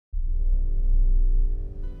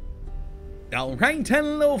Alright,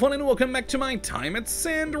 hello everyone and welcome back to my time at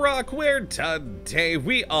Sandrock, where today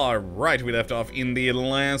we left off in the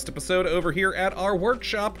last episode over here at our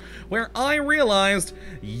workshop, where I realized,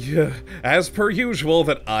 yeah, as per usual,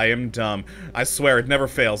 that I am dumb. I swear it never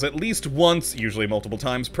fails. At least once, usually multiple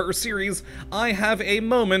times per series, I have a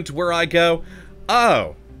moment where I go,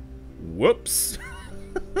 oh, whoops.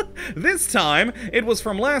 This time, it was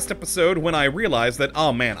from last episode when I realized that,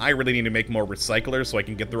 oh man, I really need to make more recyclers so I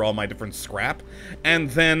can get through all my different scrap. And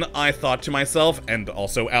then I thought to myself, and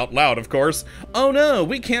also out loud of course, oh no,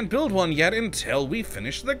 we can't build one yet until we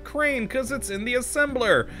finish the crane because it's in the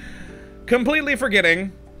assembler. Completely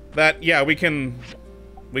forgetting that, yeah, we can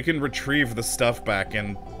retrieve the stuff back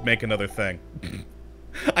and make another thing.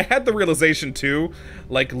 I had the realization too,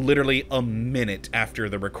 like literally a minute after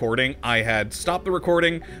the recording. I had stopped the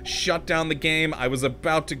recording, shut down the game, I was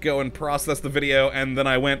about to go and process the video, and then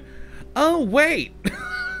I went, oh wait!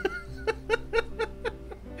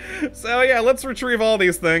 So yeah, let's retrieve all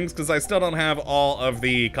these things, because I still don't have all of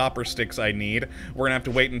the copper sticks I need. We're gonna have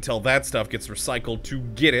to wait until that stuff gets recycled to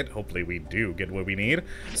get it. Hopefully we do get what we need.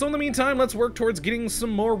 So in the meantime, let's work towards getting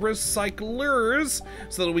some more recyclers,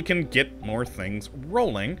 so that we can get more things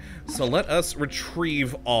rolling. So let us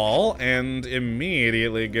retrieve all, and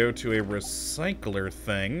immediately go to a recycler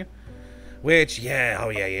thing. Which, yeah, oh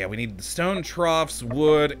yeah, we need the stone troughs,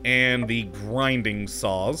 wood, and the grinding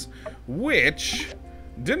saws, which...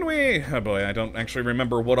 didn't we? Oh boy, I don't actually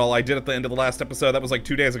remember what all I did at the end of the last episode. That was like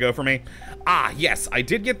 2 days ago for me. Ah, yes, I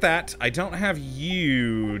did get that. I don't have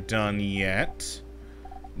you done yet.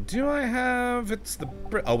 Do I have... it's the...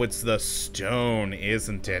 oh, it's the stone,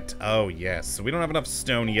 isn't it? Oh, yes. So we don't have enough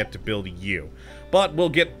stone yet to build you. But we'll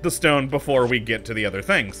get the stone before we get to the other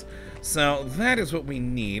things. So that is what we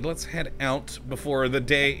need. Let's head out before the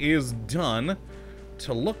day is done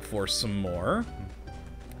to look for some more.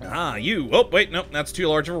 Ah, you. Oh, wait, nope, that's too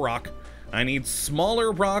large of a rock. I need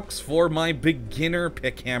smaller rocks for my beginner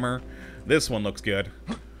pick hammer. This one looks good.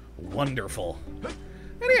 Wonderful.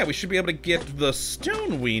 And yeah, we should be able to get the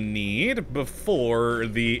stone we need before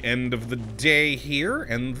the end of the day here,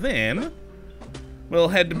 and then we'll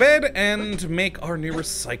head to bed and make our new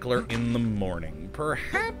recycler in the morning.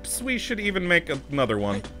 Perhaps we should even make another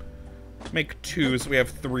one. Make 2, so we have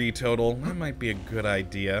 3 total. That might be a good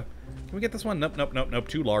idea. Can we get this one? Nope, nope, nope, nope.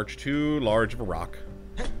 Too large of a rock.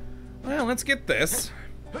 Well, let's get this.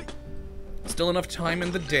 Still enough time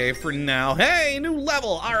in the day for now. Hey, new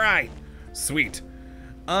level! Alright! Sweet.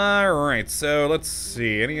 Alright, so let's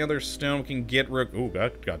see. Any other stone we can get? Ooh,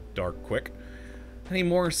 that got dark quick. Any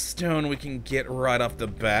more stone we can get right off the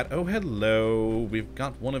bat? Oh, hello. We've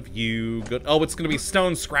got one of you. Good. Oh, it's gonna be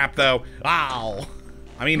stone scrap, though. Ow!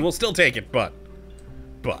 I mean, we'll still take it, but...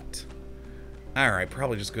 alright,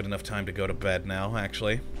 probably just good enough time to go to bed now,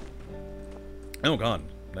 actually. Oh god,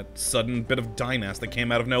 that sudden bit of dynas that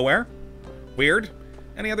came out of nowhere. Weird.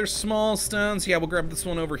 Any other small stones? Yeah, we'll grab this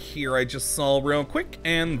one over here I just saw real quick,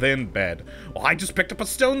 and then bed. Well, I just picked up a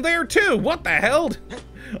stone there, too! What the hell?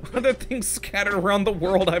 Other things scattered around the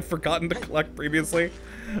world I've forgotten to collect previously.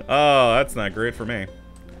 Oh, that's not great for me.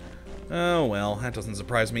 Oh well, that doesn't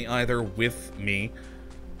surprise me either with me.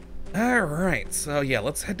 Alright, so yeah,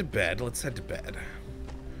 let's head to bed.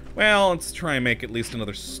 Well, let's try and make at least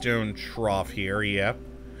another stone trough here, yeah.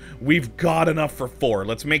 We've got enough for 4.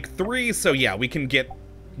 Let's make 3, so yeah, we can get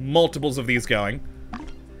multiples of these going.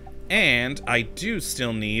 And I do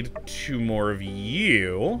still need 2 more of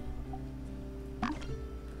you.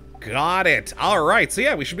 Got it! Alright, so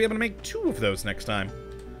yeah, we should be able to make 2 of those next time.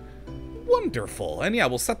 Wonderful. And yeah,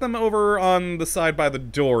 we'll set them over on the side by the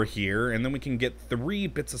door here, and then we can get 3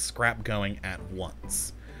 bits of scrap going at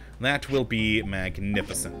once. That will be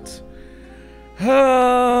magnificent.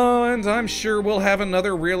 Oh, and I'm sure we'll have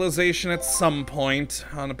another realization at some point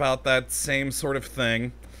on about that same sort of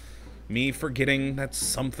thing. Me forgetting that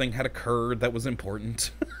something had occurred that was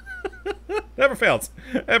important. Never fails.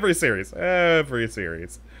 Every series.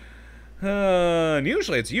 And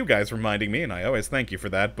usually it's you guys reminding me, and I always thank you for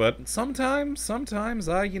that, but sometimes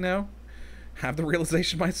I, you know, have the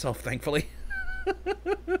realization myself, thankfully.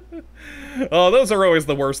 Oh, those are always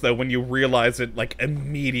the worst, though, when you realize it, like,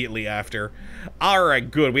 immediately after.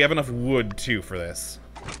 Alright, good. We have enough wood, too, for this.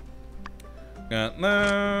 Got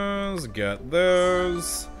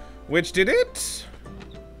those. Which did it?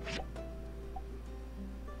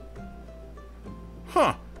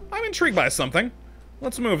 Huh. I'm intrigued by something.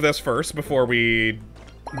 Let's move this first before we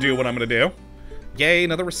do what I'm gonna do. Yay,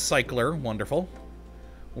 another recycler. Wonderful.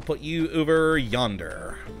 We'll put you over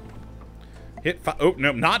yonder. Hit oh,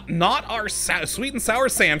 no, not our sweet and sour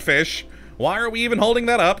sandfish. Why are we even holding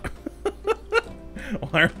that up?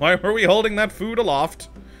 Why were we holding that food aloft?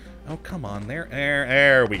 Oh, come on.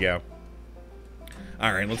 There we go.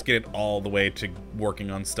 Alright, let's get it all the way to working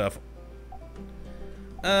on stuff.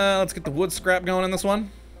 Let's get the wood scrap going in this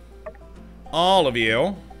one. All of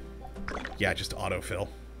you. Yeah, just autofill.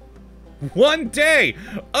 1 day!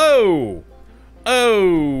 Oh!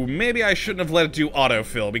 Oh, maybe I shouldn't have let it do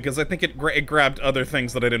autofill, because I think it grabbed other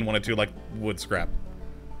things that I didn't want it to, like wood scrap.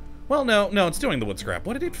 Well, no, it's doing the wood scrap.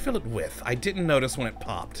 What did it fill it with? I didn't notice when it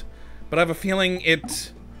popped. But I have a feeling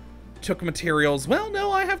it took materials. Well,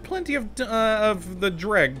 no, I have plenty of the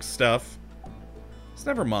dreg stuff. So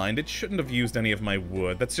never mind, it shouldn't have used any of my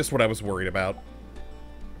wood. That's just what I was worried about.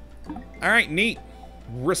 Alright, neat.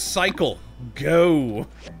 Recycle. Go.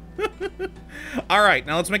 Alright,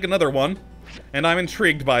 now let's make another one. And I'm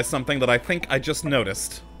intrigued by something that I think I just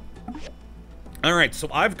noticed. Alright, so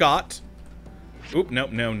I've got... Oop,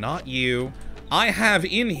 nope, no, not you. I have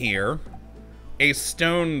in here a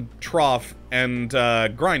stone trough and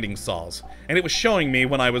grinding saws. And it was showing me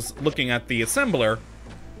when I was looking at the assembler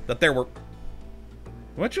that there were...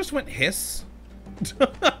 What just went hiss?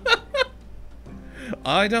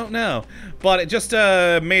 I don't know. But it just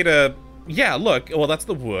made a... Yeah, look. Well, that's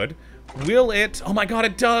the wood. Will it... Oh my god,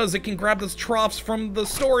 it does! It can grab those troughs from the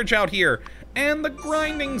storage out here. And the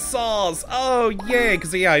grinding saws! Oh, yay!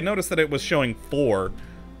 Because, yeah, I noticed that it was showing 4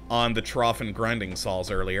 on the trough and grinding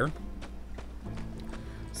saws earlier.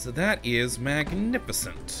 So that is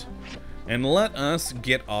magnificent. And let us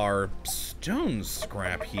get our stone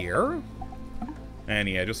scrap here. And,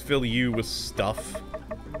 yeah, just fill you with stuff.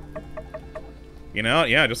 You know,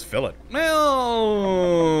 yeah, just fill it.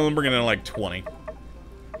 Well, bring it in like 20.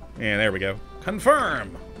 Yeah, there we go.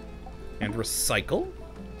 Confirm. And recycle.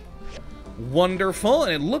 Wonderful.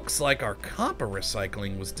 And it looks like our copper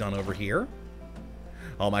recycling was done over here.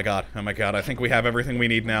 Oh my god. Oh my god. I think we have everything we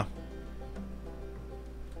need now.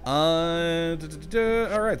 Alright,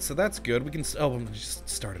 so that's good. We can... Oh, we'll just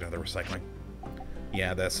start another recycling.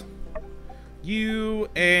 Yeah, this. You,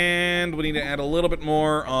 and we need to add a little bit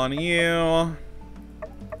more on you.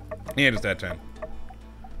 Yeah, just add 10.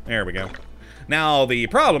 There we go. Now, the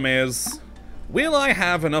problem is, will I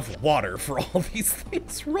have enough water for all these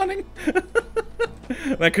things running?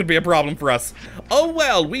 That could be a problem for us. Oh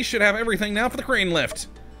well, we should have everything now for the crane lift.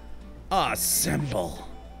 Assemble.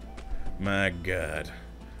 My god.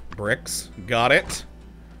 Bricks, got it.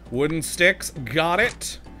 Wooden sticks, got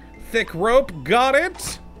it. Thick rope, got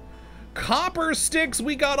it. Copper sticks,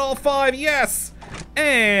 we got all 5, yes!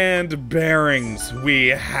 And bearings, we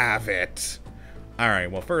have it.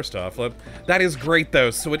 Alright, well, first off, that is great,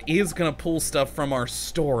 though, so it is gonna pull stuff from our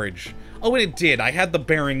storage. Oh, and it did. I had the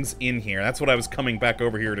bearings in here. That's what I was coming back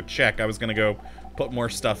over here to check. I was gonna go put more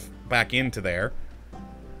stuff back into there.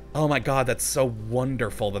 Oh my god, that's so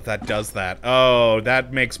wonderful that that does that. Oh,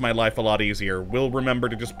 that makes my life a lot easier. We'll remember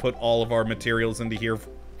to just put all of our materials into here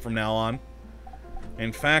from now on.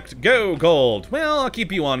 In fact, go gold. Well, I'll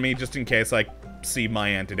keep you on me just in case I see my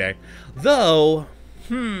aunt today. Though,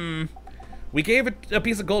 we gave a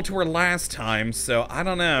piece of gold to her last time, so I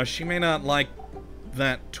don't know. She may not like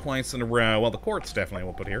that twice in a row. Well, the quartz definitely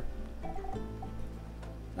we'll put here.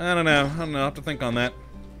 I don't know. I'll have to think on that.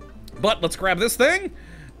 But let's grab this thing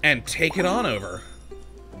and take it on over.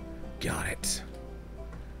 Got it.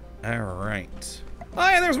 Alright. Oh,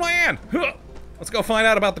 yeah, there's my aunt! Huh. Let's go find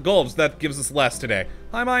out about the gold. That gives us less today.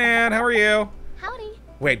 Hi, my aunt. How are you? Howdy.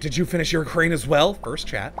 Wait, did you finish your crane as well? First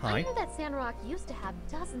chat. Hi. I heard that Sandrock used to have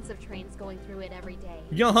dozens of trains going through it every day.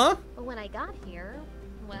 Yeah-huh. But when I got here,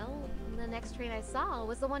 well, the next train I saw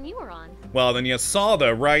was the one you were on. Well, then you saw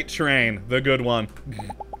the right train. The good one.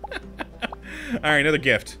 Alright, another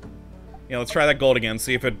gift. Yeah, let's try that gold again.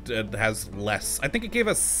 See if it has less. I think it gave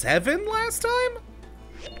us 7 last time?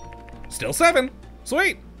 Still 7.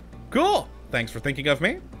 Sweet. Cool. Thanks for thinking of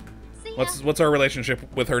me. See ya. What's our relationship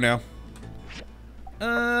with her now?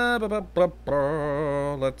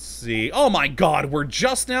 Let's see. Oh my god, we're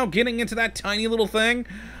just now getting into that tiny little thing?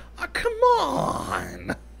 Oh, come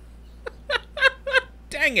on.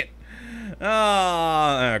 Dang it.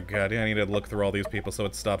 Oh god, I need to look through all these people so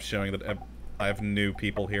it stops showing that I have new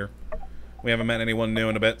people here. We haven't met anyone new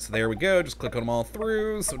in a bit, so there we go. Just click on them all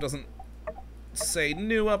through so it doesn't say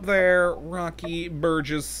new up there. Rocky,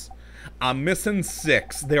 Burgess. I'm missing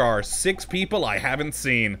 6. There are 6 people I haven't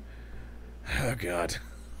seen. Oh, God.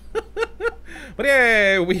 But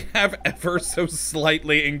yeah, we have ever so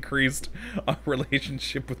slightly increased our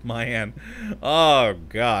relationship with my aunt. Oh,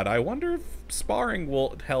 God. I wonder if sparring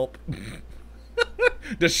will help.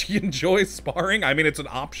 Does she enjoy sparring? I mean, it's an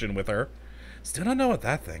option with her. Still don't know what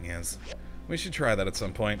that thing is. We should try that at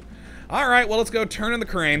some point. All right, well, let's go turn in the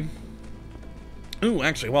crane. Ooh,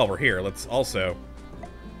 actually, while we're here, let's also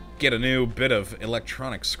get a new bit of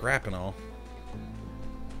electronic scrap and all.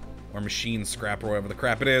 Or machine scrap, or whatever the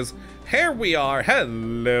crap it is. Here we are!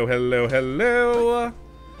 Hello, hello, hello!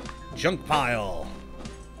 Junk pile.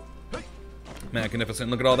 Magnificent.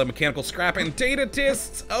 Look at all that mechanical scrap and data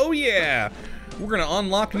discs! Oh yeah! We're gonna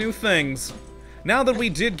unlock new things. Now that we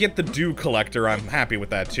did get the dew collector, I'm happy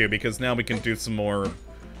with that too, because now we can do some more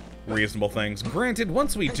reasonable things. Granted,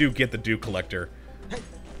 once we do get the dew collector,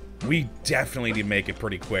 we definitely need to make it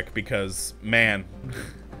pretty quick, because, man,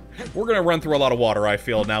 we're gonna run through a lot of water, I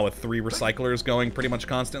feel, now with 3 recyclers going pretty much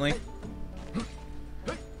constantly.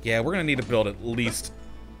 Yeah, we're gonna need to build at least...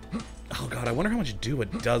 Oh god, I wonder how much dew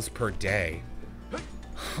it does per day.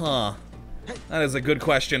 Huh. That is a good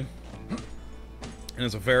question. It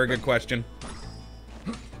is a very good question.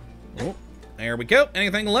 Oh, there we go.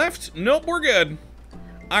 Anything left? Nope, we're good.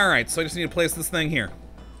 Alright, so I just need to place this thing here.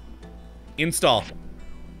 Install.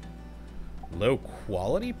 Low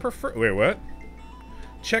quality prefer... Wait, what?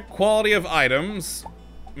 Check quality of items.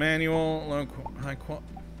 Manual, low, high quality...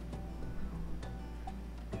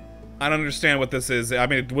 I don't understand what this is. I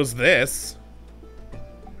mean, it was this.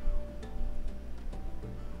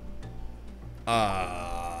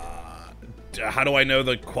 How do I know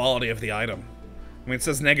the quality of the item? I mean, it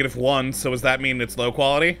says -1, so does that mean it's low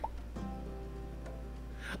quality?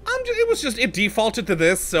 It defaulted to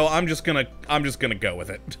this, so I'm just gonna go with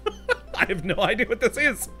it. I have no idea what this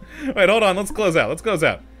is. Wait, hold on, let's close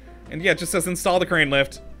out. And yeah, it just says install the crane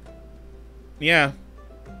lift. Yeah.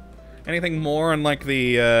 Anything more on, like,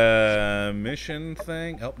 the, mission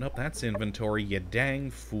thing? Oh, nope, that's inventory, you dang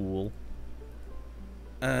fool.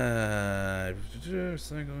 You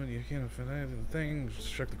can't find the thing,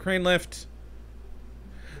 check the crane lift.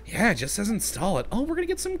 Yeah, it just says install it. Oh, we're gonna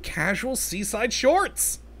get some casual seaside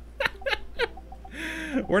shorts!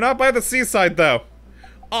 We're not by the seaside, though.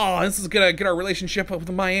 Oh, this is gonna get our relationship up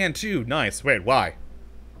with my aunt, too. Nice. Wait, why?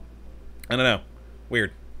 I don't know.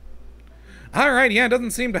 Weird. Alright, yeah, it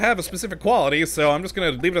doesn't seem to have a specific quality, so I'm just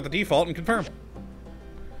gonna leave it at the default and confirm.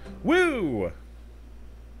 Woo!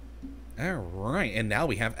 Alright, and now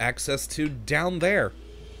we have access to down there,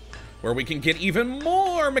 where we can get even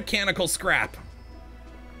more mechanical scrap.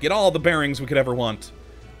 Get all the bearings we could ever want.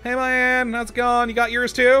 Hey, my Ann, how's it going? You got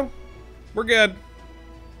yours too? We're good.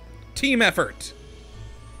 Team effort.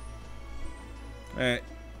 Are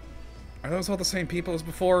those all the same people as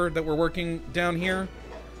before that were working down here?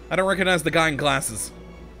 I don't recognize the guy in glasses.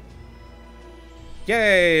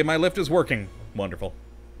 Yay, my lift is working. Wonderful.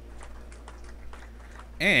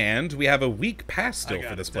 And we have a week pass still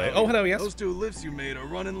for this play. Oh, hello, yes. Those 2 lifts you made are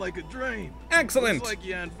running like a drain. Excellent. Looks like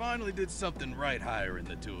Yan finally did something right hiring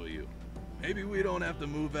the 2 of you. Maybe we don't have to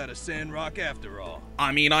move out of Sandrock after all.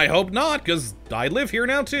 I mean, I hope not, because I live here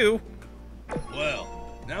now, too. Well,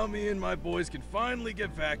 now me and my boys can finally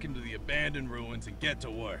get back into the abandoned ruins and get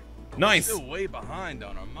to work. Nice. We're still way behind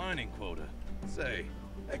on our mining quota. Say,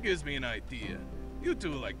 that gives me an idea. You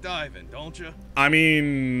 2 like diving, don't you? I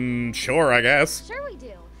mean, sure, I guess. Sure we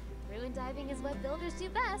do. Ruin diving is what builders do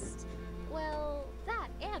best. Well, that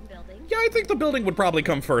and building. Yeah, I think the building would probably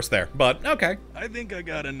come first there, but okay. I think I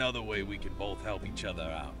got another way we can both help each other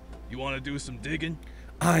out. You want to do some digging?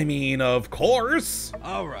 I mean, of course.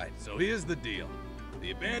 Alright, so here's the deal.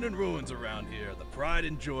 The abandoned ruins around here are the pride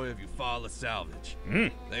and joy of Eufaula salvage.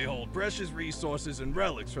 They hold precious resources and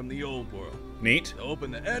relics from the old world. Neat. They're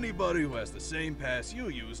open to anybody who has the same pass you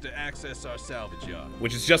use to access our salvage yard.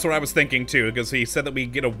 Which is just what I was thinking too, because he said that we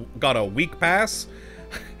got a week pass.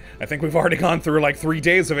 I think we've already gone through like 3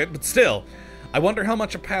 days of it, but still. I wonder how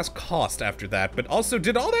much a pass cost after that, but also,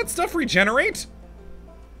 did all that stuff regenerate?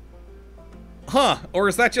 Huh, or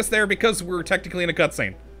is that just there because we're technically in a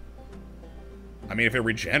cutscene? I mean, if it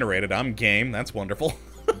regenerated, I'm game. That's wonderful.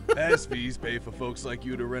 Pass fees pay for folks like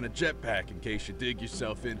you to rent a jetpack in case you dig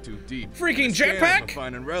yourself in too deep. Freaking And scams jetpack? for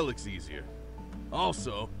finding relics easier.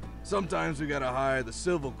 Also, sometimes we gotta hire the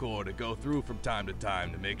Civil Corps to go through from time to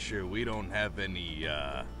time to make sure we don't have any,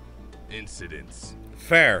 incidents.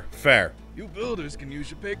 Fair, fair. You builders can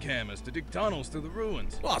use your pick hammers to dig tunnels through the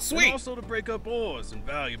ruins. Oh, sweet. And also to break up ores and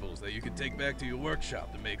valuables that you can take back to your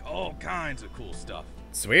workshop to make all kinds of cool stuff.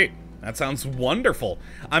 Sweet. That sounds wonderful.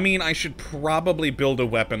 I mean, I should probably build a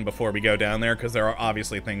weapon before we go down there, because there are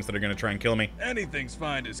obviously things that are going to try and kill me. Anything's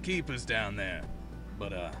fine as keepers down there.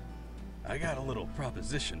 But, I got a little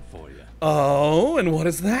proposition for you. Oh, and what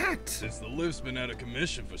is that? Since the lift's been out of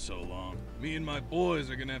commission for so long, me and my boys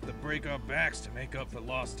are gonna have to break our backs to make up for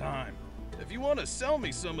lost time. If you want to sell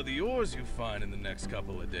me some of the ores you find in the next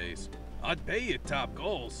couple of days, I'd pay you top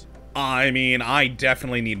goals. I mean, I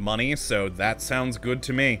definitely need money, so that sounds good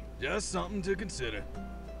to me. Just something to consider.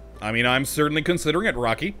 I mean, I'm certainly considering it,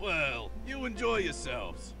 Rocky. Well, you enjoy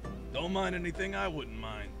yourselves. Don't mind anything I wouldn't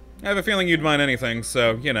mind. I have a feeling you'd mind anything,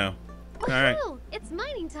 so, you know. Alright. Woohoo! It's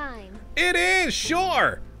mining time. It is,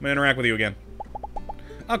 sure! I'm gonna interact with you again.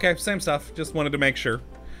 Okay, same stuff. Just wanted to make sure.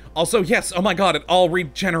 Also, yes, oh my god, it all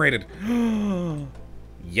regenerated.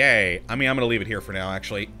 Yay. I mean, I'm gonna leave it here for now,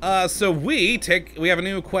 actually. So we have a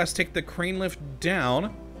new quest, take the crane lift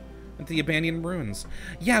down at the abandoned ruins.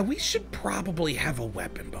 Yeah, we should probably have a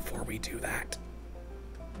weapon before we do that.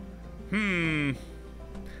 I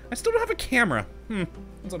still don't have a camera.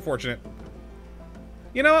 That's unfortunate.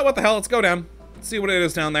 You know what? What the hell? Let's go down. Let's see what it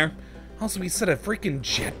is down there. Also, we said a freaking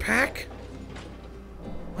jetpack?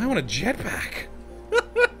 I want a jetpack.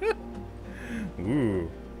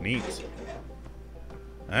 Ooh, neat.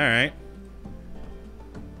 Alright.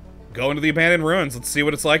 Go into the abandoned ruins. Let's see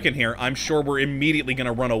what it's like in here. I'm sure we're immediately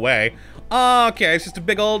gonna run away. Okay, it's just a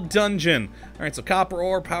big old dungeon. Alright, so copper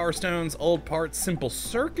ore, power stones, old parts, simple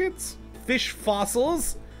circuits, fish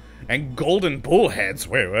fossils, and golden bullheads.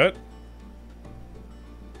 Wait, what?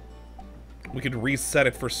 We could reset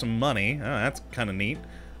it for some money. Oh, that's kind of neat.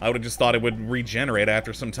 I would have just thought it would regenerate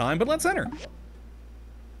after some time, but let's enter.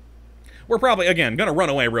 We're probably, again, gonna run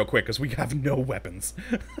away real quick because we have no weapons.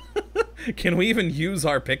 Can we even use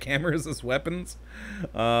our pick hammers as weapons?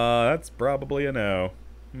 That's probably a no.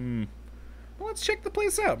 Well, let's check the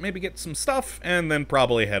place out. Maybe get some stuff, and then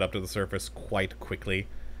probably head up to the surface quite quickly.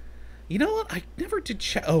 You know what? I never did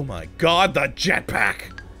check. Oh my god, the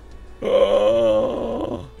jetpack!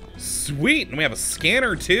 Oh, sweet! And we have a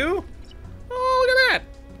scanner too? Oh, look at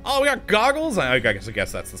that! Oh, we got goggles? I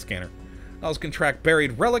guess that's the scanner. Those can track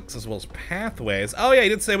buried relics as well as pathways. Oh yeah, he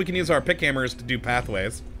did say we can use our pick hammers to do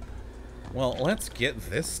pathways. Well, let's get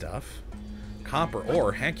this stuff. Copper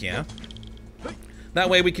ore, heck yeah. That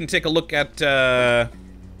way we can take a look at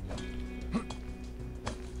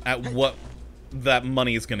what that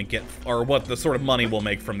money is gonna get, or what the sort of money we'll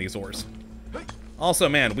make from these ores. Also,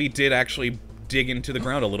 man, we did actually dig into the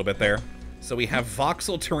ground a little bit there. So we have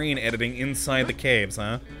voxel terrain editing inside the caves,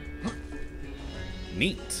 huh?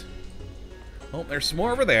 Neat. Oh, there's some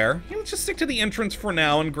more over there. Yeah, let's just stick to the entrance for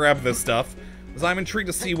now and grab this stuff, because I'm intrigued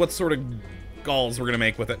to see what sort of galls we're gonna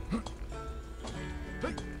make with it.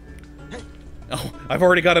 Oh, I've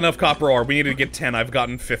already got enough copper ore. We needed to get 10. I've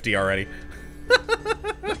gotten 50 already.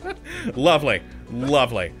 Lovely.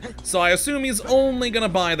 Lovely. So I assume he's only gonna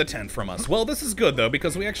buy the 10 from us. Well, this is good, though,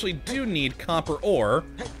 because we actually do need copper ore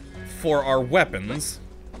for our weapons,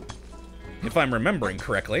 if I'm remembering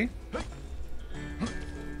correctly.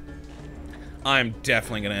 I'm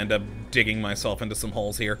definitely gonna end up digging myself into some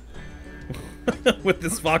holes here with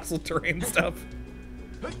this voxel terrain stuff.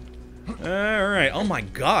 Alright, oh my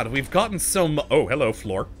god, we've gotten so much. Oh, hello,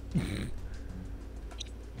 floor.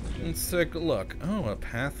 Let's take a look. Oh, a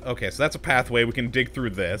path. Okay, so that's a pathway. We can dig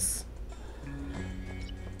through this.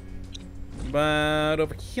 But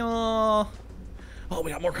over here... Oh,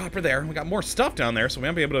 we got more copper there. We got more stuff down there, so we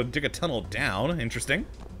might be able to dig a tunnel down. Interesting.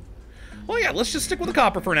 Well, yeah, let's just stick with the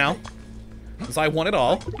copper for now, because I want it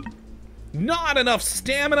all. Not enough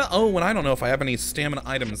stamina. Oh, and I don't know if I have any stamina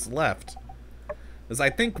items left. Because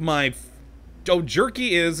I think my... Oh,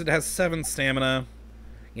 jerky is. It has 7 stamina.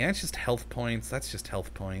 Yeah, it's just health points. That's just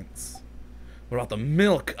health points. What about the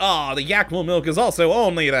milk? Ah, the Yakmel milk is also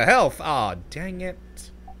only the health. Ah, dang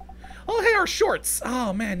it. Oh, hey, our shorts.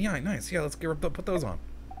 Oh, man, yeah, nice. Yeah, let's put those on.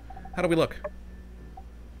 How do we look?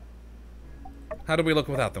 How do we look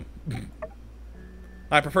without them?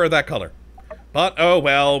 I prefer that color. But, oh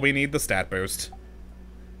well, we need the stat boost.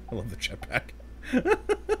 I love the jetpack.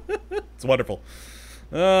 It's wonderful.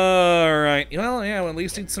 Alright. Well, yeah, we'll at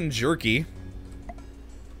least eat some jerky.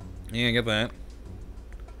 Yeah, get that.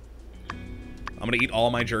 I'm gonna eat all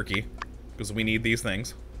my jerky, because we need these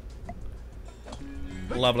things.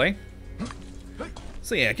 Lovely.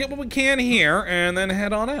 So yeah, get what we can here, and then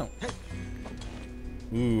head on out.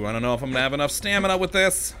 Ooh, I don't know if I'm gonna have enough stamina with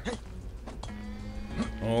this.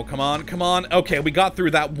 Oh, come on, come on. Okay, we got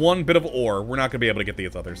through that one bit of ore. We're not gonna be able to get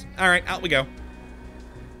these others. Alright, out we go.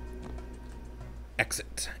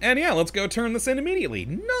 Exit. And yeah, let's go turn this in immediately.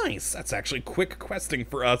 Nice! That's actually quick questing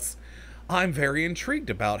for us. I'm very intrigued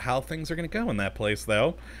about how things are gonna go in that place,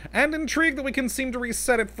 though. And intrigued that we can seem to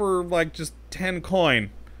reset it for, like, just 10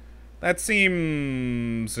 coin. That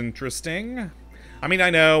seems interesting. I mean,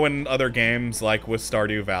 I know in other games, like with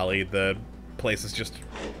Stardew Valley, the places just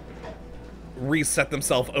reset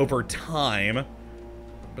themselves over time.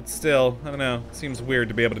 But still, I don't know. It seems weird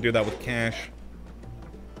to be able to do that with cash.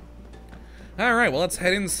 Alright, well, let's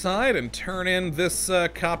head inside and turn in this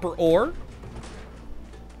copper ore.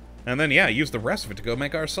 And then, yeah, use the rest of it to go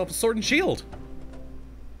make ourselves a sword and shield.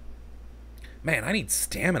 Man, I need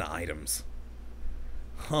stamina items.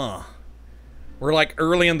 Huh. We're like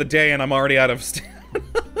early in the day and I'm already out of stamina.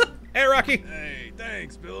 Hey, Rocky! Hey,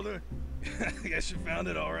 thanks, Builder. I guess you found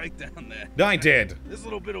it all right down there. I did. This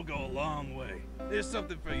little bit'll go a long way. There's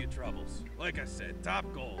something for your troubles. Like I said, top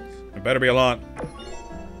goals. It better be a lot.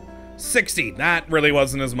 60. That really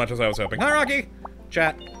wasn't as much as I was hoping. Hi, Rocky!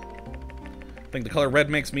 Chat. Think the color red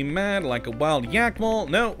makes me mad, like a wild yakmole.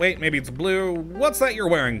 No, wait, maybe it's blue. What's that you're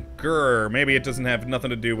wearing? Grr, maybe it doesn't have nothing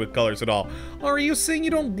to do with colors at all. Are you saying you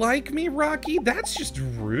don't like me, Rocky? That's just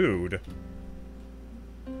rude.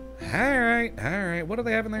 Alright. What do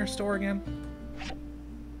they have in their store again?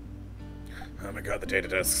 Oh my god, the data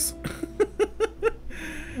discs.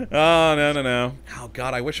 Oh, no. Oh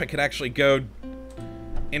god, I wish I could actually go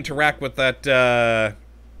interact with that,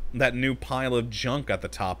 that new pile of junk at the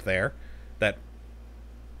top there. That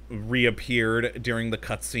reappeared during the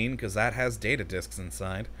cutscene, because that has data discs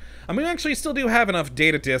inside. I mean, we actually still do have enough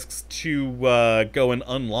data discs to go and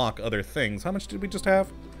unlock other things. How much did we just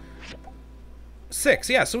have? 6,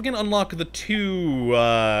 yeah, so we can unlock the two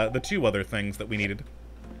other things that we needed.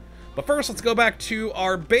 But first, let's go back to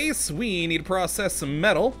our base. We need to process some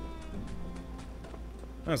metal.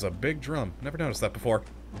 That's a big drum. Never noticed that before.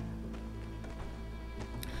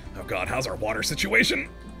 Oh god, how's our water situation?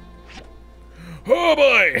 Oh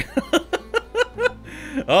boy!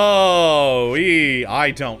 Oh, I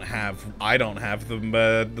don't have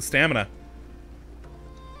the stamina.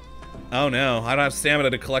 Oh no, I don't have stamina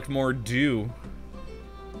to collect more dew.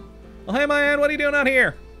 Well, hey man, what are you doing out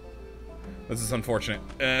here? This is unfortunate.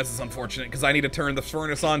 This is unfortunate because I need to turn the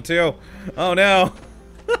furnace on too. Oh no.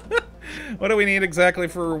 What do we need exactly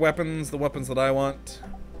for weapons? The weapons that I want.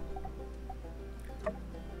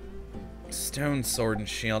 Stone sword and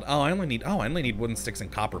shield. Oh, I only need wooden sticks and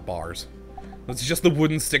copper bars. It's just the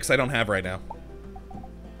wooden sticks I don't have right now.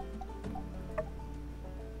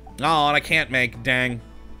 Oh, and I can't make, dang.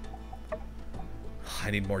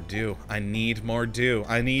 I need more dew. I need more dew.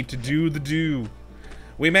 I need to do the dew.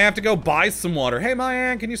 We may have to go buy some water. Hey,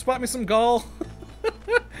 Mayan, can you spot me some gall?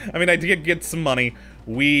 I mean, I did get some money.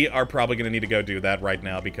 We are probably going to need to go do that right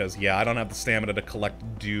now because, yeah, I don't have the stamina to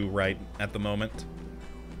collect dew right at the moment.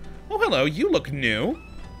 Oh, hello. You look new.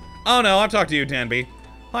 Oh, no, I've talked to you, Danby.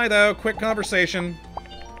 Hi, though. Quick conversation.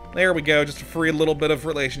 There we go. Just a free little bit of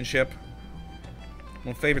relationship.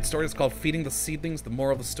 My favorite story is called Feeding the Seedlings. The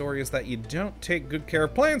moral of the story is that you don't take good care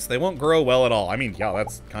of plants, they won't grow well at all. I mean, yeah,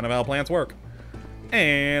 that's kind of how plants work.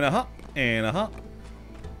 And a hop, and a hop.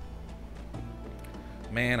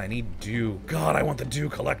 Man, I need dew. God, I want the dew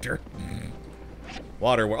collector.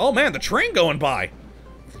 Water. Oh, man, the train going by.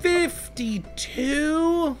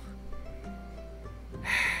 52?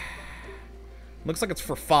 Looks like it's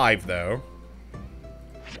for 5, though.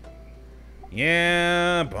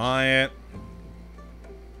 Yeah, buy it.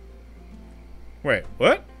 Wait,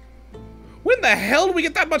 what? When the hell did we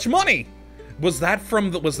get that much money? Was that from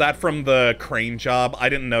the crane job? I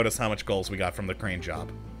didn't notice how much goals we got from the crane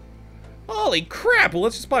job. Holy crap! Well,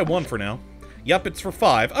 let's just buy 1 for now. Yup, it's for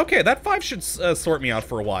 5. Okay, that 5 should sort me out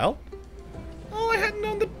for a while. Oh, I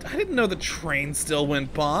didn't know the train still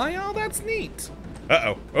went by. Oh, that's neat.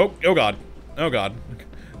 Uh-oh. Oh god. Oh god.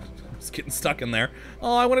 I was getting stuck in there.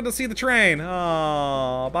 Oh, I wanted to see the train.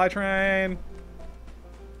 Oh, bye train.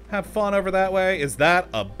 Have fun over that way. Is that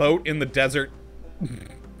a boat in the desert?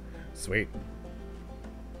 Sweet.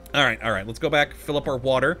 Alright, let's go back, fill up our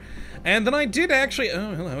water. And then I did actually...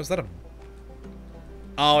 Oh, hello, is that a...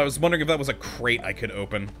 Oh, I was wondering if that was a crate I could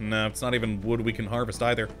open. No, it's not even wood we can harvest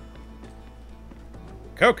either.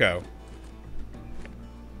 Cocoa.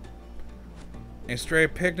 A stray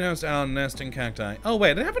pig-nosed owl nesting cacti. Oh,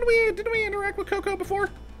 wait, didn't we interact with Cocoa before?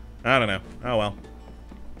 I don't know. Oh, well.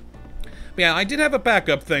 But yeah, I did have a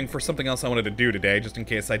backup thing for something else I wanted to do today, just in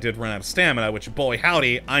case I did run out of stamina, which, boy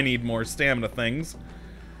howdy, I need more stamina things.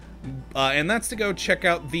 And that's to go check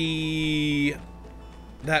out oh,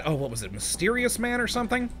 what was it, Mysterious Man or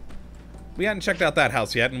something? We hadn't checked out that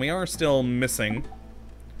house yet, and we are still missing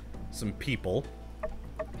some people.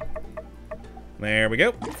 There we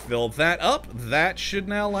go. Fill that up. That should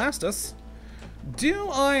now last us. Do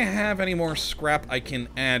I have any more scrap I can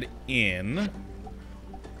add in?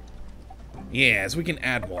 Yes, we can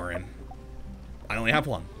add more in. I only have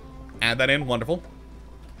 1. Add that in. Wonderful.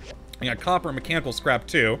 I got copper and mechanical scrap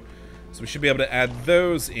too, so we should be able to add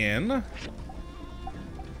those in.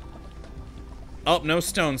 Oh, no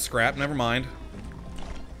stone scrap. Never mind.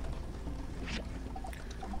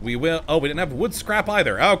 We will... Oh, we didn't have wood scrap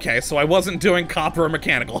either. Okay, so I wasn't doing copper or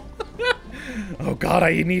mechanical. Oh god,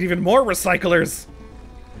 I need even more recyclers.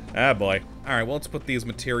 Ah, boy. Alright, well, let's put these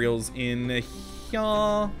materials in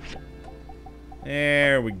here.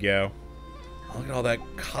 There we go. Look at all that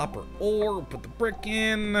copper ore. Put the brick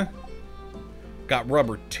in. Got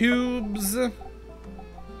rubber tubes.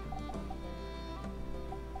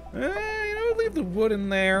 Leave the wood in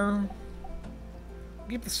there.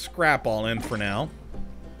 Keep the scrap all in for now.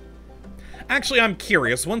 Actually, I'm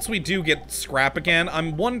curious. Once we do get scrap again,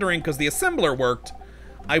 I'm wondering, because the assembler worked,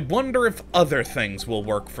 I wonder if other things will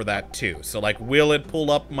work for that too. So, like, will it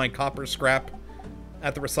pull up my copper scrap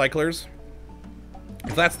at the recyclers?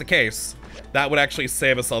 If that's the case, that would actually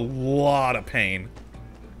save us a lot of pain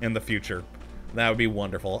in the future. That would be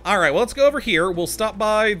wonderful. Alright, well, let's go over here. We'll stop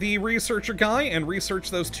by the researcher guy and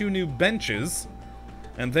research those 2 new benches.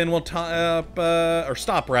 And then we'll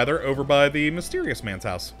stop, rather, over by the mysterious man's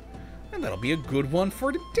house. And that'll be a good one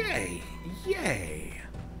for today. Yay.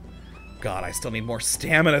 God, I still need more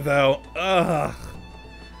stamina, though. Ugh.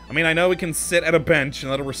 I mean, I know we can sit at a bench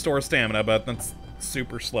and that'll restore stamina, but that's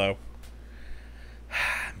super slow.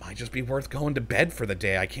 Might just be worth going to bed for the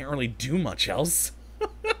day. I can't really do much else.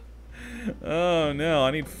 Oh, no.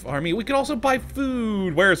 I need farming. We could also buy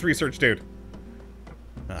food. Where's research, dude?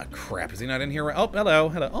 Ah, crap. Is he not in here? Oh, hello.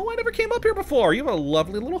 Hello. Oh, I never came up here before. You have a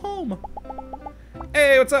lovely little home.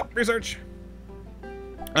 Hey, what's up, research?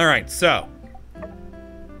 Alright, so.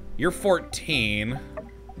 You're 14.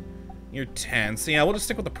 You're 10. So, yeah, we'll just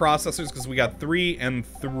stick with the processors because we got 3 and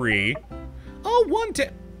 3. Oh, 1,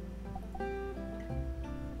 10.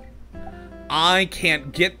 I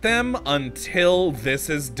can't get them until this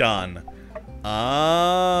is done.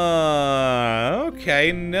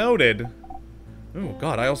 Okay, noted. Oh,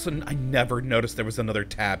 God, I never noticed there was another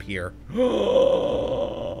tab here.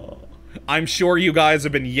 I'm sure you guys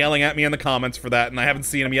have been yelling at me in the comments for that, and I haven't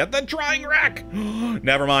seen them yet. The drying rack!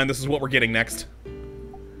 Never mind, this is what we're getting next.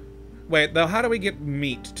 Wait, though, how do we get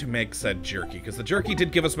meat to make said jerky? Because the jerky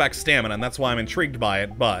did give us back stamina, and that's why I'm intrigued by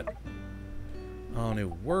it, but... Oh, new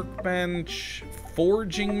workbench,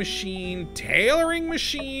 forging machine, tailoring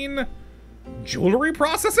machine, jewelry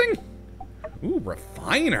processing? Ooh,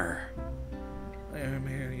 refiner.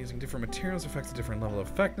 Man, using different materials affects a different level of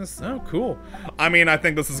effectiveness. Oh, cool. I mean, I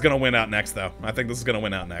think this is going to win out next, though. I think this is going to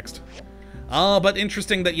win out next. Oh, but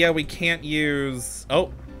interesting that, yeah, we can't use...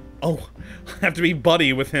 Oh, I have to be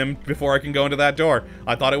buddy with him before I can go into that door.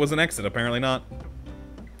 I thought it was an exit. Apparently not.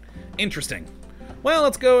 Interesting. Well,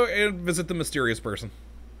 let's go and visit the mysterious person.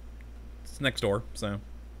 It's next door, so...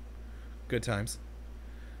 Good times.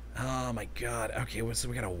 Oh, my God. Okay, so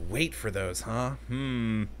we gotta wait for those, huh?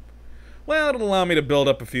 Well, it'll allow me to build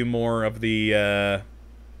up a few more of the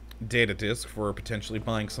data disk for potentially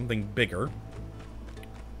buying something bigger.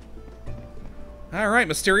 Alright,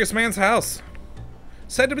 mysterious man's house.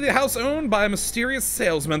 Said to be the house owned by a mysterious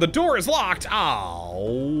salesman. The door is locked.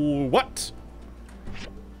 Oh, what?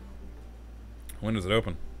 When does it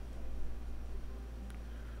open?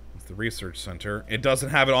 It's the research center. It doesn't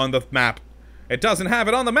have it on the map. It doesn't have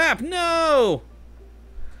it on the map. No.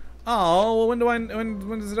 Oh, well, when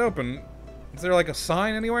does it open? Is there like a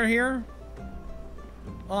sign anywhere here?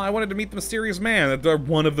 Oh, I wanted to meet the mysterious man. They're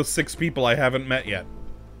one of the 6 people I haven't met yet.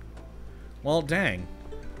 Well, dang.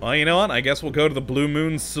 Well, you know what? I guess we'll go to the Blue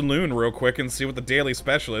Moon Saloon real quick and see what the daily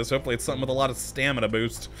special is. Hopefully it's something with a lot of stamina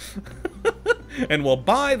boost. And we'll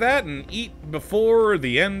buy that and eat before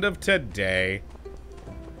the end of today.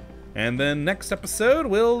 And then next episode,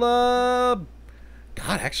 we'll, God,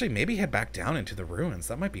 actually, maybe head back down into the ruins.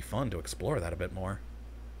 That might be fun to explore that a bit more.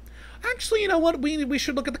 Actually, you know what? We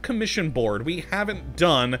should look at the commission board. We haven't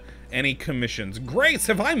done any commissions. Grace,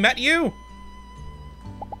 have I met you?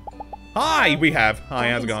 Hi, we have. Hi,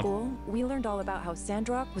 how's it going? In school, we learned all about how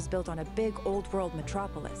Sandrock was built on a big old-world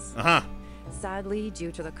metropolis. Uh-huh. Sadly,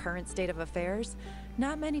 due to the current state of affairs,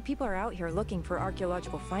 not many people are out here looking for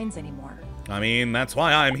archaeological finds anymore. I mean, that's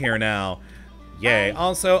why I'm here now. Yay.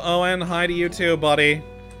 Also, Owen, hi to you too, buddy.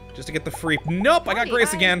 Just to get the free... Nope, I got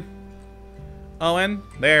Grace again. Owen,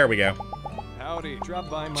 there we go. Howdy. Drop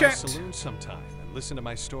by my Chat. saloon sometime and listen to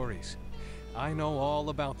my stories. I know all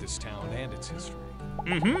about this town and its history.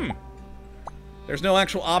 Mm-hmm. There's no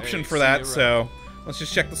actual option for see that, you so let's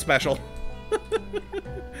just check the special.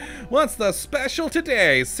 What's the special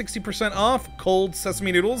today? 60% off cold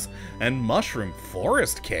sesame noodles and mushroom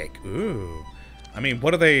forest cake. Ooh. I mean,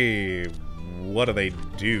 what do they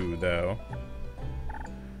do, though?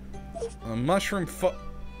 A mushroom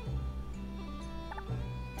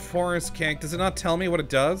forest cake. Does it not tell me what it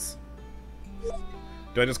does?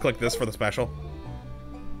 Do I just click this for the special?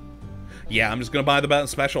 Yeah, I'm just gonna buy the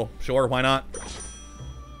special. Sure, why not?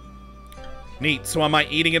 Neat. So am I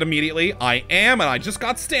eating it immediately? I am, and I just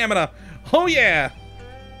got stamina. Oh yeah!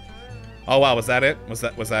 Oh wow, was that it? Was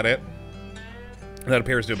that it? That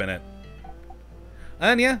appears to have been it.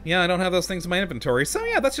 And yeah, I don't have those things in my inventory. So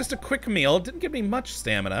yeah, that's just a quick meal. Didn't give me much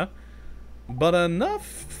stamina. But enough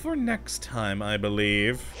for next time, I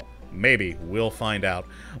believe. Maybe. We'll find out.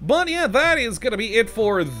 But yeah, that is going to be it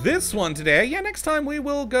for this one today. Yeah, next time we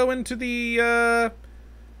will go into the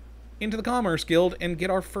Commerce Guild and get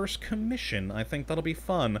our first commission. I think that'll be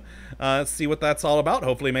fun. See what that's all about.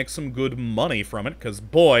 Hopefully make some good money from it, because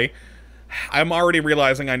boy, I'm already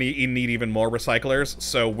realizing I need even more recyclers,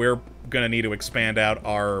 so we're going to need to expand out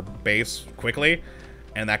our base quickly.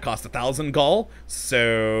 And that cost 1,000 gol,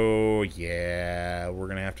 so yeah, we're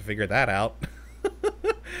going to have to figure that out.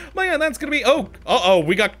 But yeah, that's gonna be,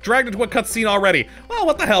 we got dragged into a cutscene already. Well,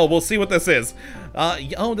 what the hell, we'll see what this is.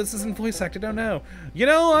 Oh, this isn't voice acted, oh no. You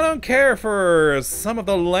know, I don't care for some of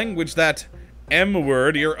the language. That M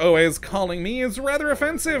word you're always calling me is rather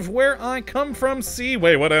offensive. Where I come from, see,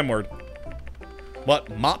 wait, what M word? What,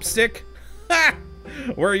 Mopstick? Ha!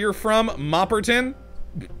 Where you're from, Mopperton?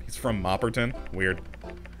 He's from Mopperton, weird.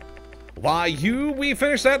 Why, we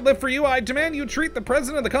finished that lift for you. I demand you treat the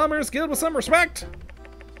president of the Commerce Guild with some respect.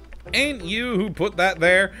 Ain't you who put that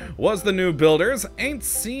there? Was the new builders? Ain't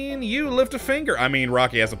seen you lift a finger. I mean,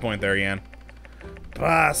 Rocky has a point there, Yan.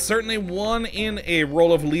 Certainly one in a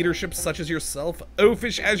role of leadership such as yourself,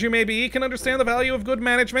 oafish as you may be, can understand the value of good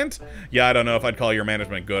management. Yeah, I don't know if I'd call your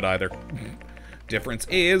management good either. Difference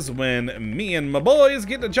is, when me and my boys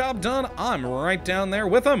get the job done, I'm right down there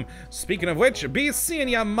with them. Speaking of which, be seeing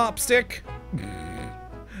ya, Mopstick.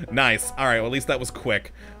 Nice. Alright, well, at least that was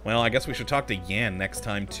quick. Well, I guess we should talk to Yan next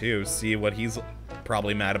time, too. See what he's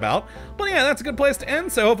probably mad about. But yeah, that's a good place to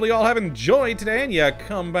end, so hopefully you all have enjoyed today, and you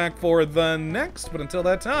come back for the next. But until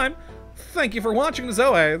that time, thank you for watching, as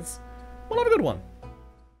always. Well, have a good one.